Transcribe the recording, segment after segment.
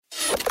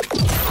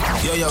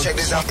Yo, check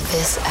this out.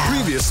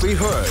 Previously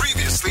heard.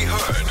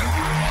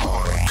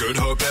 Good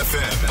Hope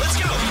FM.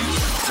 Let's go.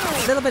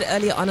 A little bit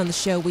earlier on the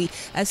show, we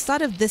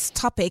started this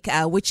topic,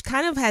 which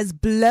kind of has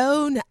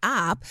blown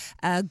up.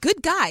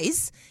 Good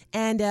guys,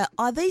 and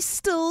are they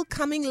still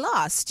coming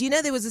last? You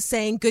know, there was a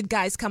saying, good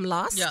guys come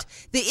last. Yeah.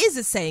 There is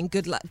a saying,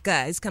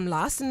 guys come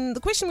last. And the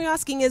question we're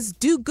asking is,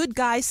 do good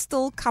guys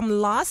still come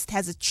last?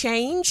 Has it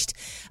changed?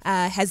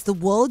 Has the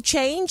world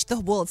changed? The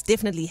world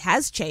definitely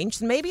has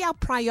changed. And maybe our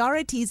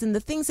priorities and the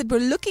things that we're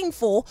looking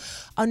for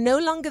are no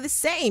longer the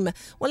same.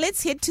 Well,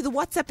 let's head to the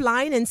WhatsApp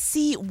line and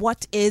see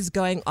what is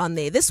going on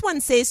there. This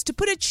one says, to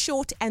put it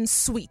short and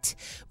sweet,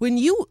 when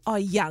you are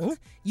young,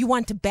 you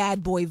want a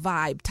bad boy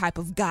vibe type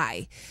of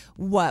guy.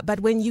 But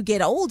when you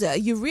get older,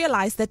 you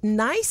realize that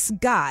nice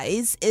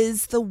guys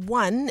is the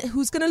one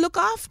who's going to look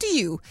after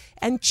you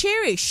and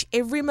cherish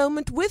every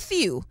moment with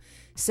you.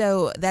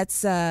 So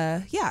that's,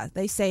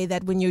 they say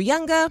that when you're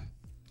younger,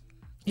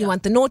 you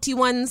want the naughty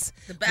ones.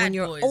 The bad when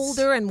you're boys.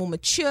 older and more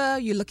mature,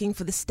 you're looking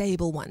for the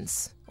stable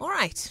ones. All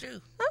right.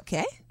 True.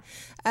 Okay.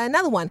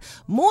 Another one.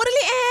 Morally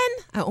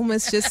Ann. I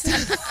almost just...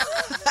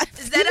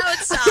 Is that how it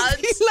I sounds?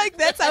 feel like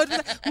that's how it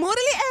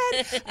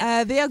Morally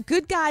Ann. There are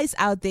good guys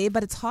out there,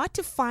 but it's hard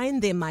to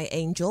find them, my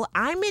angel.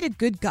 I met a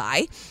good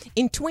guy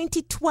in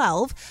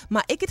 2012,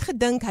 maar ek het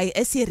gedink hy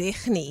is nie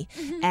reg nie.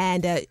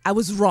 And I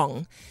was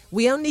wrong.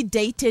 We only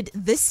dated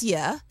this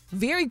year.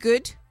 Very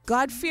good.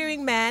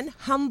 God-fearing man,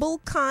 humble,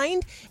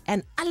 kind,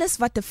 and alles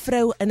wat 'n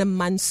vrou in 'n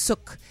man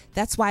soek.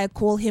 That's why I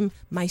call him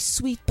my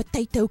sweet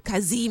potato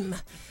Kazim.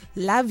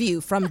 Love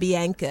you from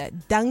Bianca.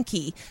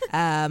 Donkey.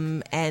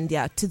 And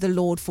to the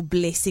Lord for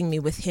blessing me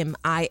with him.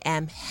 I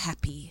am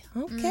happy.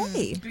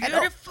 Okay.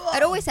 Beautiful.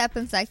 It always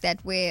happens like that,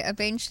 where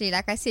eventually,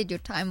 like I said, your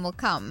time will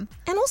come.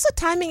 And also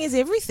timing is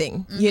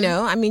everything. You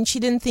know, I mean, she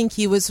didn't think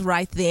he was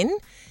right then,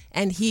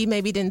 and he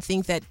maybe didn't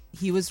think that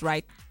he was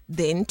right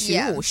then too,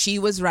 Yeah. or she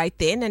was right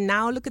then, and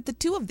now look at the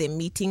two of them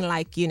meeting,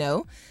 like, you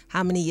know,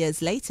 how many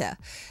years later.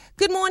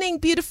 Good morning,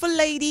 beautiful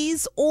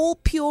ladies. All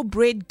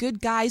purebred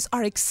good guys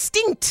are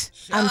extinct,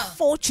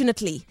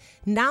 unfortunately.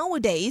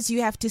 Nowadays,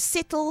 you have to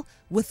settle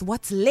with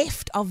what's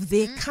left of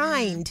their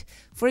kind.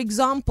 For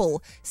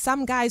example,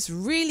 some guys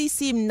really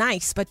seem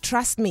nice, but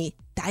trust me,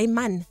 die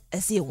man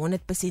is nie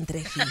 100%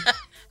 reg nie.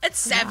 It's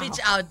savage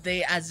out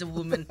there as a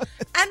woman.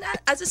 And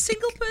as a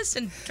single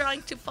person,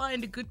 trying to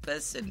find a good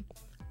person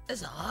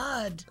is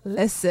hard.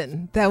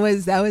 Listen, that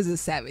was a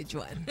savage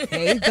one.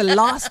 Okay? The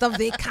last of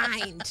their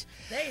kind.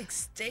 They're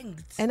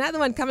extinct. Another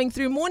one coming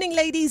through. Morning,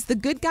 ladies. The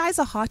good guys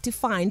are hard to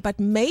find, but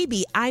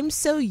maybe I'm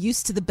so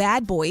used to the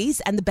bad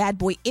boys and the bad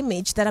boy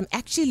image that I'm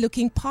actually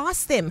looking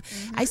past them.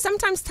 I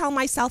sometimes tell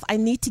myself I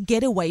need to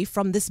get away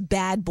from this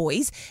bad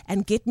boys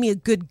and get me a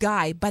good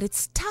guy, but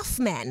it's tough,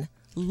 man.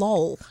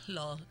 Lol.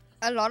 Lol.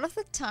 A lot of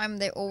the time,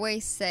 they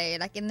always say,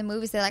 like in the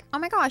movies, they're like, oh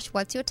my gosh,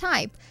 what's your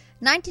type?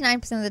 99%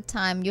 of the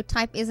time, your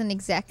type isn't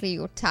exactly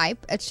your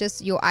type. It's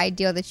just your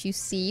idea that you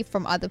see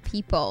from other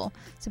people.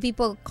 So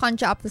people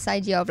conjure up this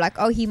idea of like,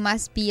 oh, he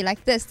must be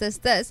like this.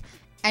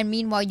 And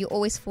meanwhile, you're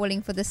always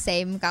falling for the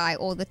same guy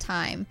all the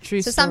time.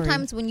 True so story.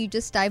 sometimes when you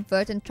just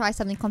divert and try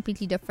something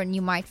completely different,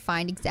 you might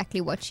find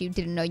exactly what you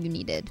didn't know you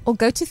needed. Or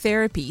go to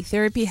therapy.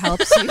 Therapy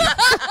helps you.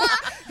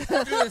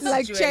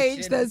 Like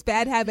change those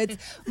bad habits.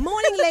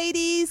 Morning,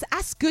 ladies.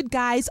 Us good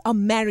guys are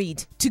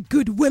married to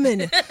good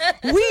women.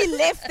 We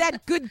left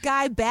that good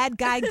guy, bad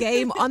guy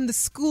game on the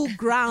school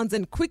grounds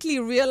and quickly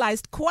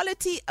realized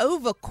quality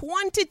over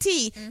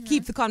quantity.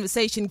 Keep the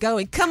conversation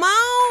going. Come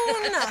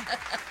on.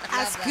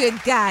 Us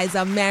good guys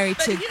are married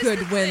But to here's good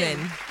the women.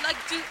 thing. Like,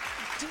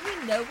 do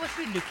we know what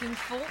we're looking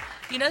for?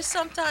 You know,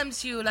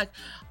 sometimes you're like,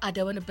 I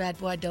don't want a bad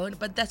boy, I don't want,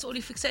 but that's all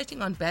you're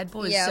fixating on, bad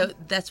boys. Yeah. So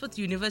that's what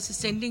the universe is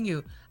sending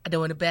you. I don't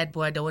want a bad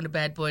boy, I don't want a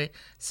bad boy.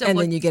 So And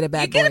what, then you get a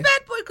bad You get boy. a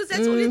bad boy because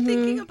that's all you're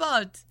thinking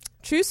about.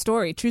 True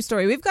story, true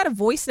story. We've got a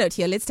voice note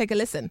here. Let's take a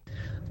listen.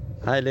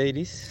 Hi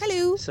ladies.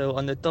 Hello. So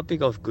on the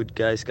topic of good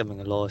guys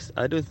coming last,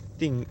 I don't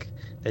think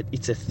that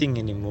it's a thing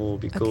anymore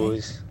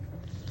because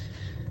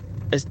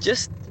it's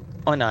just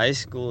on high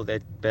school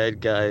that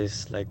bad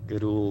guys like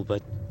rule,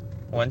 but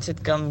once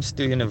it comes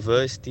to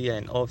university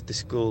and after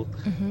school,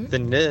 the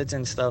nerds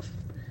and stuff,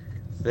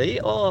 they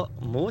are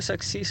more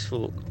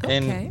successful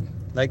and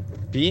like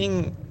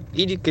being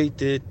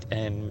educated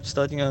and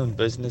starting your own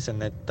business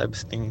and that type of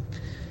thing.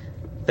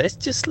 That's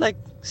just like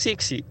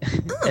sexy,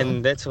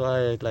 and that's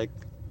why like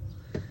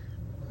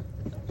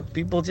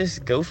people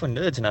just go for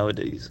nerds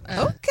nowadays.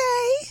 Okay.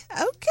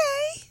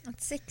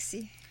 That's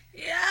sexy.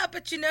 Yeah,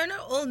 but you know, not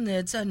all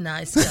nerds are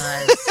nice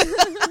guys.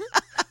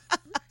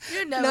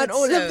 You know Not it's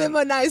all so. of them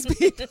are nice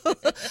people.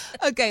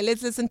 Okay,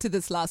 let's listen to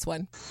this last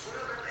one.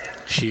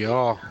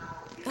 Sure.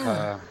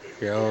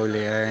 Yo,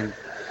 Leanne.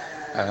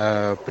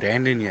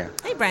 Brandon here.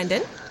 Hey,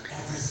 Brandon.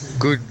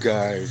 Good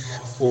guys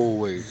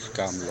always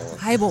come last.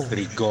 Hi, Bo.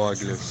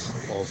 Regardless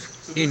of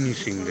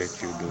anything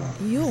that you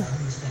do. Yo.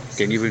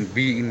 Can even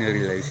be in a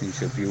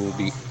relationship, you will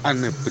be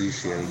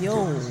unappreciated.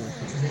 Yo.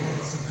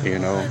 You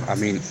know, I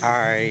mean,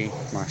 I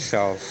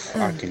myself,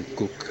 I can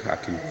cook, I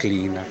can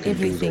clean, I can do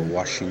Everything. the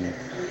washing.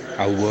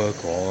 I work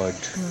hard.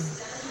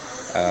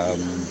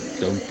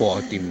 Don't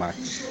party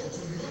much.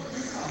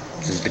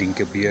 Just drink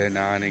a beer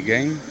now and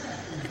again.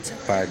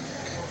 But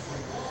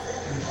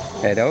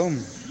at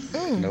home,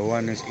 no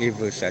one is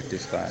ever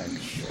satisfied.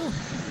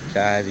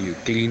 So either you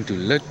clean too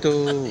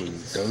little, or you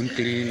don't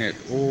clean at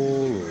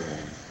all, or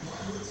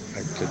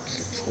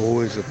it's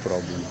always a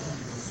problem.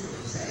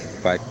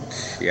 But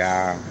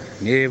yeah,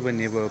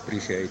 never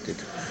appreciate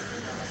it.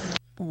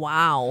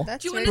 Wow.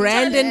 That's Do you really wanna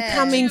Brandon sad.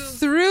 coming You-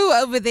 through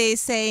over there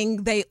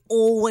saying they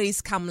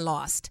always come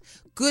last.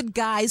 Good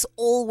guys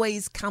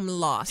always come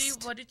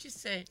last. What did you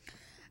say?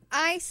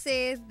 I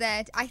say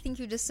that I think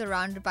you're just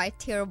surrounded by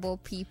terrible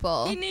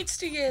people. He needs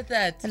to hear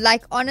that.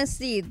 Like,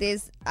 honestly,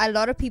 there's a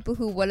lot of people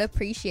who will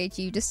appreciate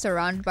you, just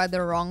surrounded by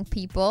the wrong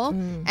people.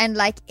 And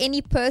like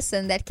any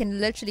person that can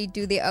literally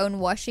do their own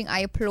washing, I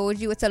applaud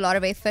you. It's a lot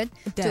of effort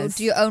It to does.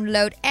 do your own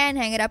load and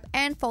hang it up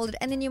and fold it,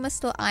 and then you must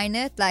still iron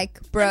it. Like,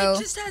 And bro. it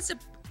just has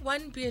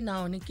one beer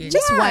now and again.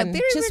 Just Yeah, one.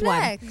 very Just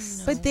relaxed.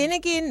 one. But then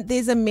again,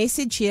 there's a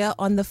message here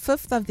on the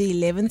 5th of the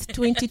 11th,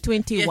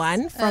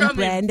 2021 Yes, from from him.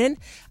 Brandon.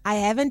 I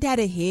haven't had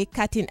a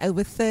haircut in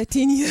over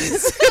 13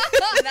 years.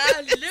 Now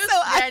look,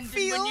 I Brandon,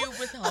 feel- when you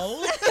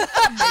withhold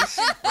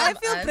information from I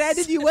feel, us.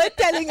 Brandon, you weren't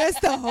telling us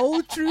the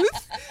whole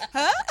truth.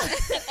 Huh?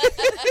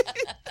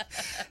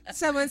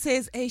 Someone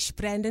says, Ish,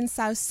 Brandon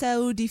sounds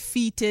so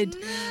defeated.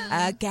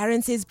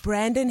 Garen says,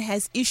 Brandon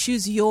has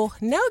issues.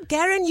 No,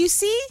 Garen, you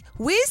see?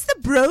 Where's the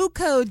bro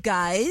code,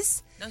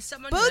 guys? No,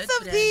 someone Both hurt of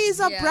Brandon. these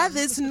are Yeah.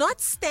 brothers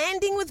not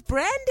standing with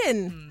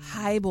Brandon.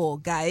 Highball,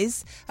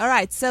 guys. All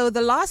right, so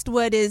the last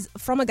word is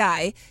from a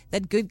guy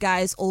that good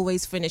guys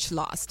always finish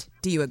last.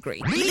 Do you agree?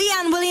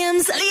 Leanne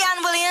Williams,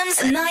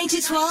 9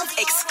 to 12,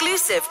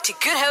 exclusive to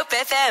Good Hope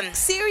FM.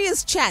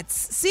 Serious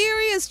chats.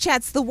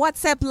 The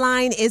WhatsApp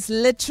line is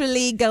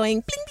literally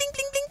going bling, bling,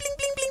 bling, bling, bling,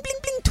 bling, bling, bling,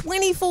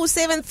 bling,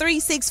 24/7,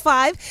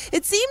 365.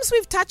 It seems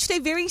we've touched a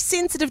very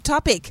sensitive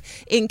topic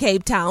in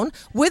Cape Town.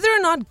 Whether or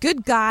not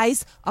good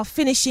guys are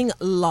finishing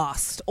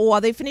last, or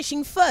are they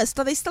finishing first?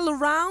 Are they still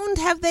around?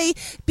 Have they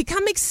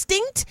become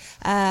extinct?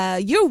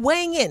 You're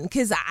weighing in,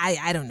 because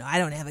I don't know. I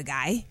don't have a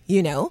guy,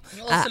 you know.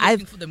 You're also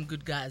looking for them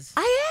good guys.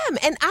 I am,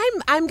 and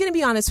I'm going to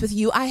be honest with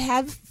you. I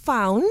have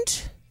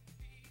found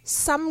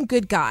some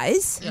good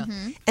guys, Yeah.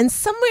 and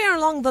somewhere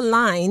along the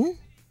line,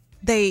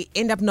 they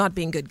end up not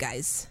being good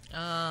guys.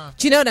 Ah.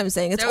 Do you know what I'm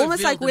saying? It's They almost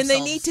reveal like when they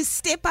themselves. need to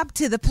step up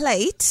to the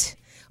plate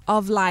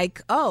of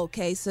like, oh,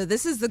 okay, so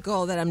this is the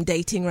girl that I'm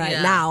dating right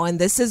Yeah. now, and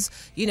this is,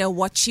 you know,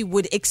 what she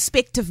would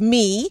expect of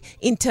me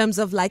in terms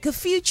of like a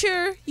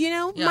future, you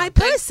know, Yeah, my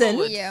going person.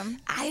 forward. Yeah.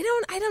 I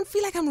don't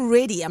feel like I'm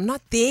ready. I'm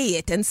not there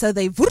yet, and so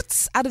they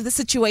wurts out of the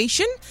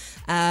situation.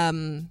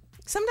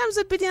 Sometimes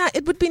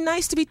it would be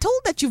nice to be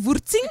told that you're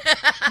wurtzing,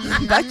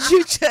 but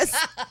you just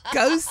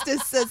ghost a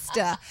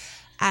sister.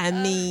 I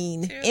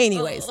mean,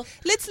 anyways,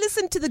 let's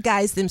listen to the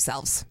guys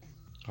themselves.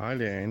 Hi,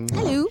 Leanne.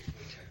 Hello.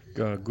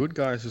 Good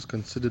guys is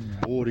considered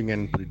boring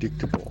and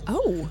predictable.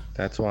 Oh,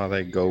 That's why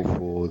they go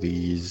for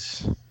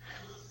these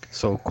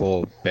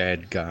so-called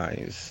bad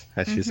guys.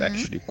 That's just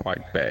actually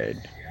quite bad.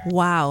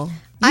 wow.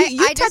 I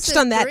You touched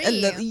on that.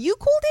 disagree. You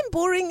called him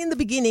boring in the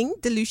beginning,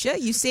 Delucia.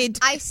 You said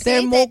I they're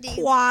said more that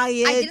he-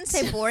 quiet. I didn't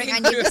say boring. I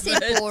never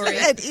said boring.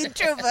 and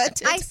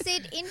introverted. I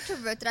said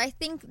introverted. I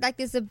think like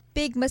there's a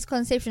big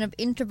misconception of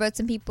introverts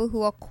and people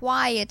who are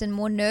quiet and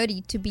more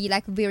nerdy to be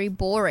like very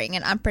boring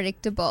and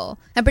unpredictable.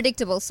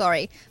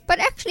 Sorry. But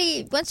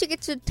actually, once you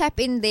get to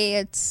tap in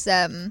there, it's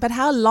But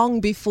how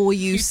long before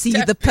you see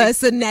the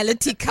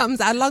personality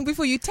comes? How long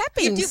before you tap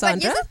in, but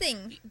Sandra? here's the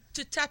thing.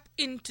 To tap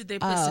into their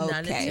Oh,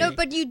 personality. okay. No,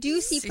 but you do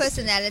see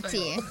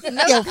personality.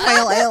 Yo,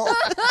 fail.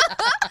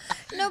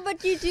 No,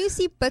 but you do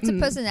see bits of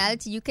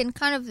personality. You can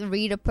kind of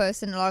read a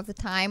person a lot of the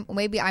time. Or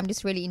maybe I'm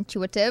just really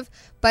intuitive.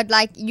 But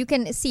like you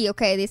can see,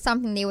 okay, there's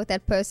something there with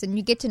that person.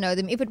 You get to know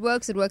them. If it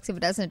works, it works. If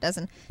it doesn't, it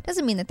doesn't.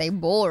 Doesn't mean that they're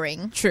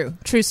boring. True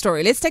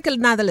story. Let's take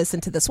another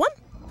listen to this one.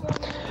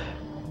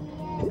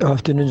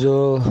 Afternoon,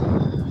 Joel.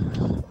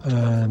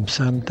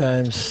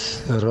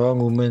 Sometimes the wrong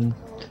woman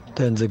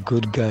turns a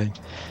good guy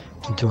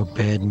into a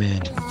bad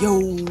man.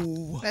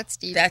 Yo, That's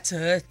deep. That's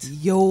hurt.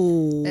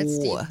 That's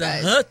deep, The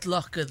guys. hurt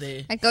locker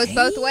there. It goes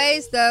both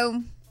ways,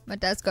 though. It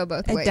does go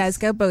both it ways. does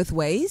go both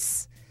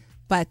ways.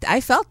 But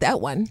I felt that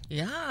one.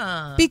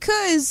 Yeah.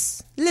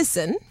 Because,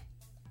 listen,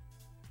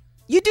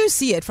 you do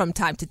see it from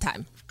time to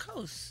time. Of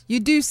course. You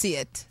do see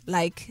it.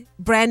 Like,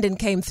 Brandon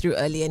came through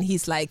early and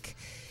he's like,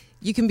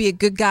 you can be a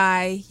good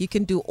guy, you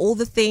can do all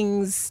the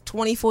things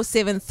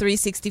 24/7,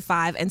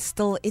 365, and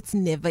still it's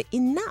never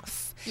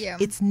enough. Yeah.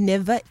 It's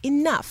never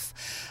enough.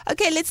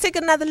 Okay, let's take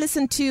another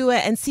listen to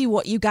and see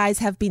what you guys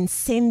have been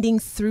sending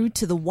through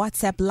to the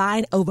WhatsApp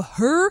line over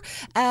her.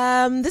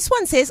 This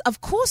one says, of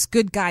course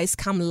good guys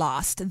come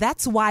last.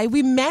 That's why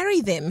we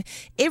marry them.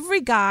 Every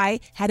guy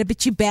had a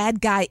bitchy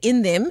bad guy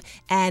in them,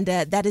 and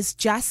that is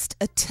just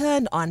a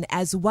turn on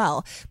as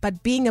well.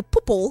 But being a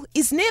poople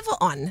is never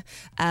on.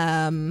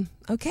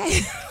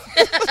 Okay.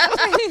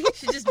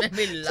 She just made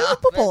me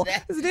laugh. Purple. at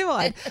that. It's a new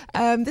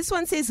one. This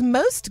one says,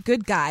 most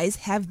good guys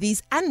have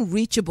these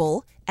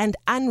unreachable and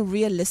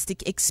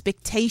unrealistic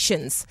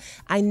expectations.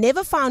 I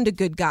never found a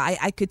good guy.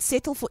 I could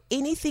settle for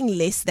anything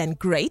less than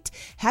great.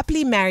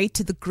 Happily married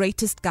to the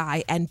greatest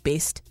guy and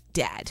best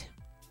dad.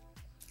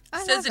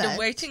 I So love is it that. a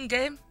waiting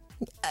game?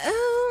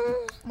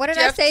 What did Do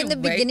you I have say to in the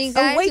wait? beginning,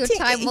 guys? Your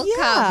time will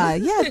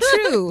come. Yeah,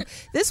 true.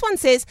 This one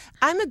says,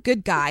 I'm a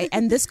good guy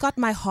and this got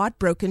my heart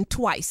broken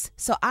twice.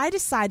 So I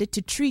decided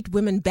to treat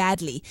women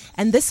badly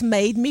and this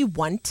made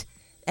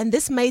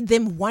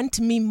them want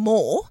me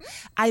more.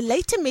 I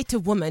later met a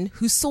woman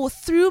who saw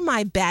through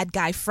my bad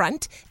guy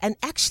front and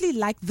actually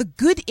liked the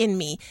good in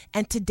me.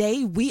 And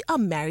today we are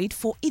married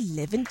for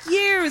 11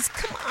 years.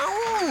 Come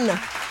on.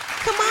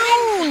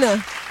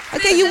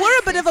 Okay, you were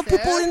a bit of a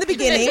poople in the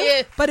beginning,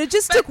 Yeah. but it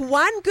just took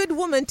one good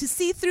woman to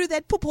see through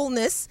that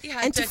poopleness You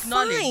had and to to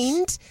acknowledge.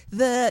 find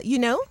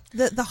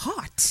the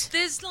heart.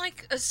 There's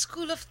like a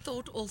school of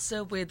thought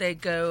also where they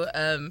go,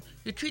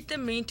 you treat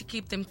them mean to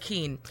keep them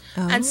keen.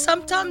 And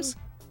sometimes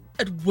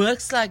it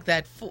works like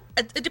that.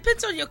 It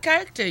depends on your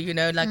character,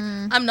 like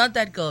I'm not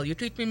that girl. You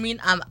treat me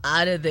mean, I'm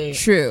out of there.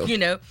 True.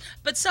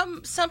 But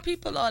some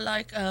people are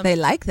like, They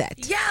like that.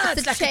 yeah,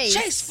 it's a like chase. a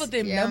chase for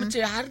them. Yeah. No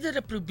matter harder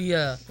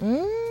probeer.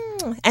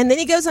 And then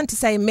he goes on to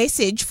say, a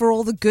message for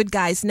all the good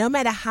guys. No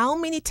matter how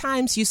many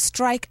times you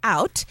strike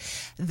out,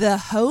 the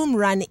home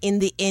run in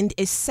the end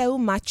is so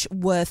much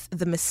worth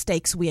the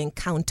mistakes we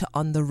encounter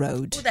on the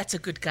road. Oh, that's a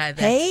good guy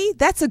there. Hey,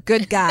 that's a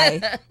good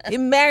guy. You're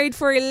married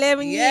for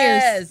 11 years.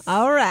 Yes.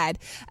 All right.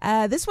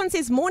 This one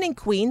says, morning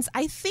queens.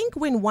 I think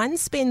when one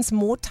spends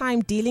more time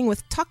dealing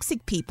with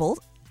toxic people,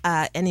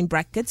 and in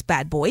brackets,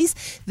 bad boys,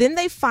 then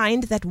they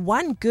find that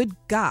one good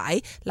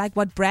guy, like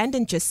what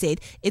Brandon just said,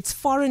 it's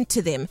foreign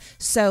to them.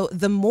 So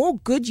the more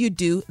good you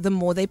do, the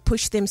more they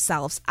push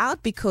themselves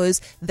out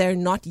because they're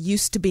not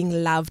used to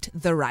being loved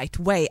the right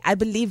way. I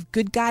believe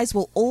good guys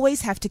will always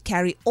have to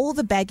carry all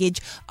the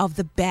baggage of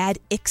the bad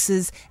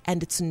exes,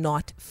 and it's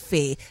not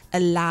fair.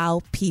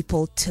 Allow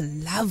people to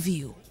love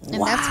you. And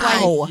wow. that's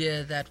why-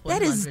 Yeah, that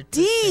That is 100%.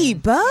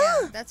 deep,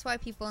 huh? That's why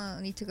people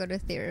need to go to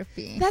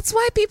therapy. That's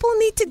why people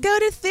need to go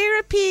to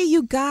therapy,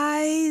 you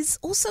guys.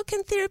 Also,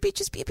 can therapy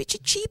just be a bit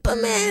cheaper,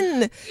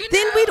 man?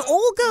 Then we'd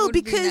all go Would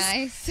be because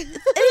nice. it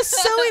is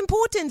so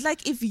important.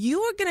 Like, if you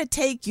are going to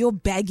take your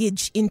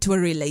baggage into a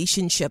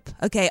relationship,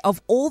 okay,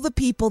 of all the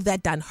people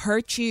that done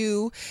hurt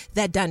you,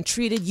 that done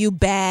treated you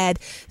bad,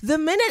 the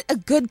minute a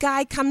good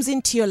guy comes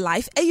into your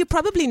life, you're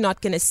probably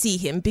not going to see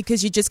him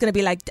because you're just going to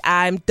be like,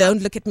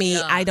 don't look at me.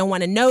 Yeah. I don't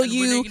want to know And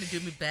when are you. you gonna do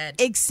me bad?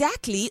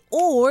 Exactly.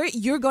 Or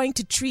you're going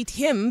to treat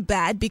him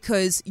bad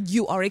because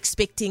you are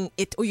expecting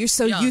it or you're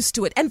so Yeah. used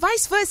to it. And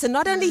vice versa.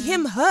 Not only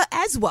him, her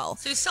as well.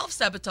 So you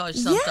self-sabotage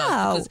sometimes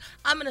Yeah. because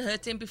I'm going to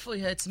hurt him before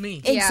he hurts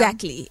me.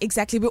 Exactly.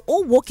 We're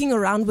all walking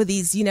around with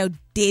these,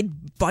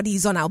 dead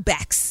bodies on our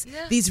backs.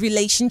 Yeah. These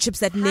relationships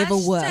that never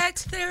work. Hashtag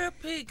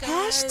therapy, guys.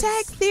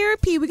 Hashtag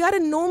therapy. We got to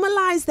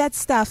normalize that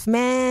stuff,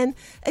 man.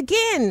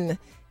 Again,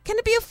 can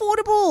it be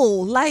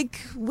affordable? Like,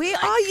 where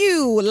are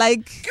you?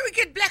 Like, Can we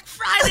get Black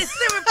Friday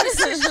therapy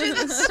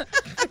sessions?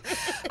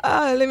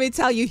 let me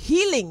tell you,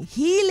 healing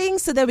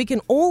so that we can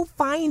all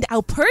find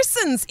our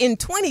persons in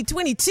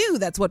 2022.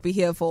 That's what we're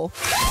here for.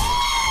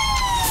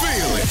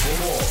 Feel it.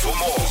 For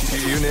more,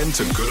 tune in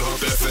to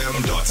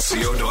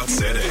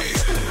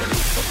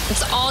goodhopefm.co.za.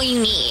 It's all you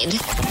need.